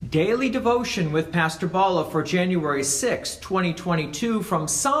Daily Devotion with Pastor Bala for January 6, 2022 from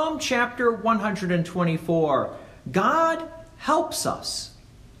Psalm chapter 124. God helps us.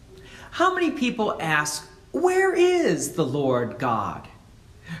 How many people ask, where is the Lord God?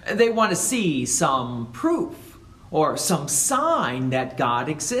 They want to see some proof or some sign that God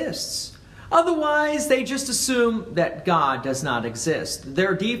exists. Otherwise, they just assume that God does not exist.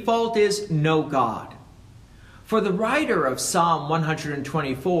 Their default is no God. For the writer of Psalm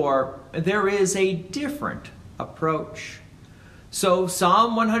 124, there is a different approach. So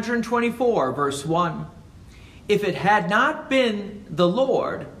Psalm 124, verse 1, "If it had not been the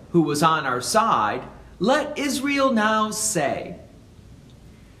Lord who was on our side, let Israel now say."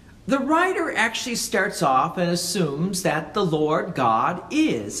 The writer actually starts off and assumes that the Lord God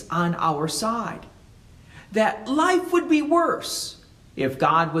is on our side, that life would be worse if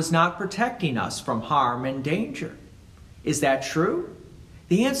God was not protecting us from harm and danger. Is that true?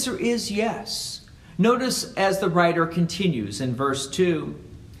 The answer is yes. Notice as the writer continues in verse 2,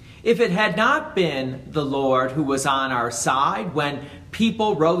 "If it had not been the Lord who was on our side when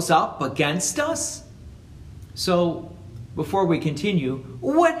people rose up against us." So, before we continue,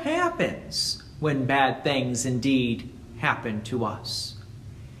 what happens when bad things indeed happen to us?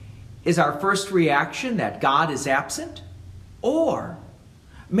 Is our first reaction that God is absent? Or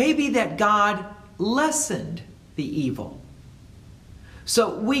maybe that God lessened the evil,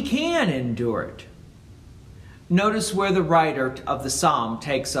 so we can endure it. Notice where the writer of the psalm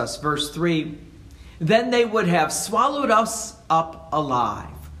takes us. Verse 3, "Then they would have swallowed us up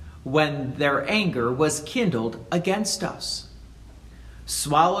alive when their anger was kindled against us."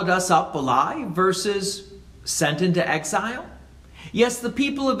 Swallowed us up alive versus sent into exile? Yes, the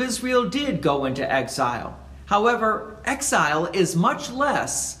people of Israel did go into exile. However, exile is much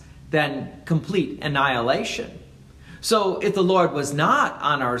less than complete annihilation. So if the Lord was not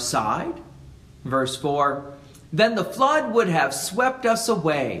on our side, verse 4, "Then the flood would have swept us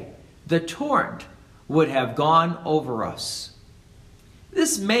away. The torrent would have gone over us."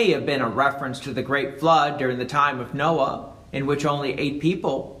 This may have been a reference to the great flood during the time of Noah, in which only 8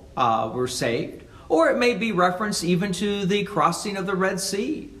 people were saved. Or it may be reference even to the crossing of the Red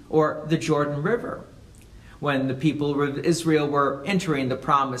Sea or the Jordan River, when the people of Israel were entering the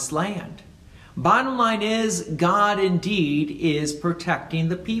promised land. Bottom line is, God indeed is protecting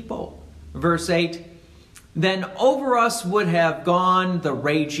the people. Verse 8, "Then over us would have gone the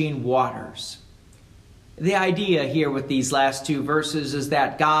raging waters." The idea here with these last 2 verses is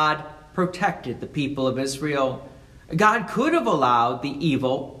that God protected the people of Israel. God could have allowed the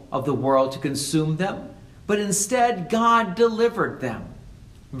evil of the world to consume them, but instead God delivered them.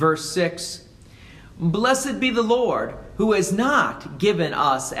 Verse 6, "Blessed be the Lord, who has not given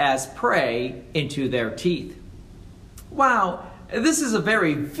us as prey into their teeth." Wow, this is a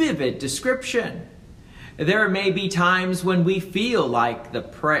very vivid description. There may be times when we feel like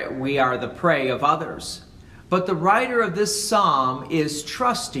we are the prey of others, but the writer of this psalm is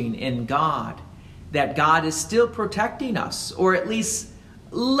trusting in God, that God is still protecting us, or at least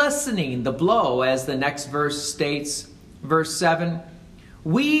lessening the blow, as the next verse states, verse 7,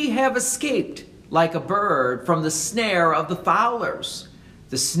 "We have escaped like a bird from the snare of the fowlers.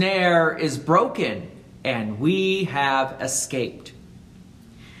 The snare is broken, and we have escaped."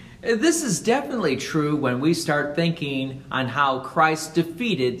 This is definitely true when we start thinking on how Christ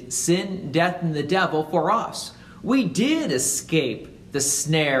defeated sin, death, and the devil for us. We did escape the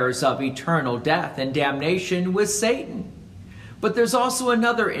snares of eternal death and damnation with Satan. But there's also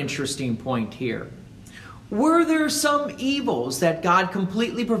another interesting point here. Were there some evils that God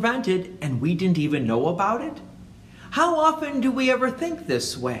completely prevented and we didn't even know about it? How often do we ever think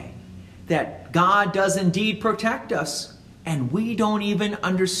this way? That God does indeed protect us and we don't even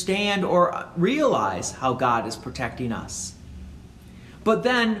understand or realize how God is protecting us. But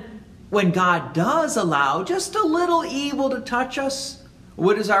then when God does allow just a little evil to touch us,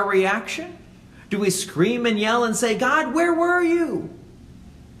 what is our reaction? Do we scream and yell and say, "God, where were you?"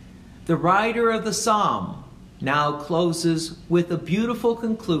 The writer of the psalm now closes with a beautiful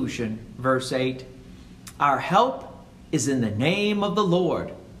conclusion, verse 8, "Our help is in the name of the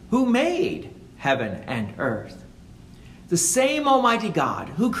Lord, who made heaven and earth." The same Almighty God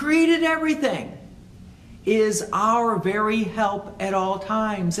who created everything is our very help at all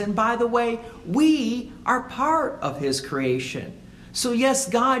times. And by the way, we are part of His creation. So yes,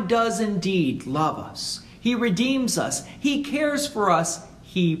 God does indeed love us. He redeems us. He cares for us.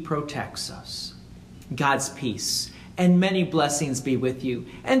 He protects us. God's peace and many blessings be with you.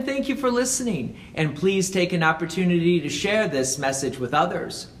 And thank you for listening. And please take an opportunity to share this message with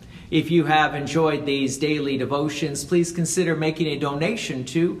others. If you have enjoyed these daily devotions, please consider making a donation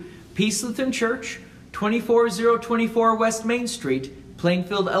to Peace Lutheran Church, 24024 West Main Street,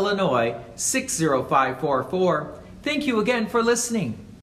 Plainfield, Illinois, 60544. Thank you again for listening.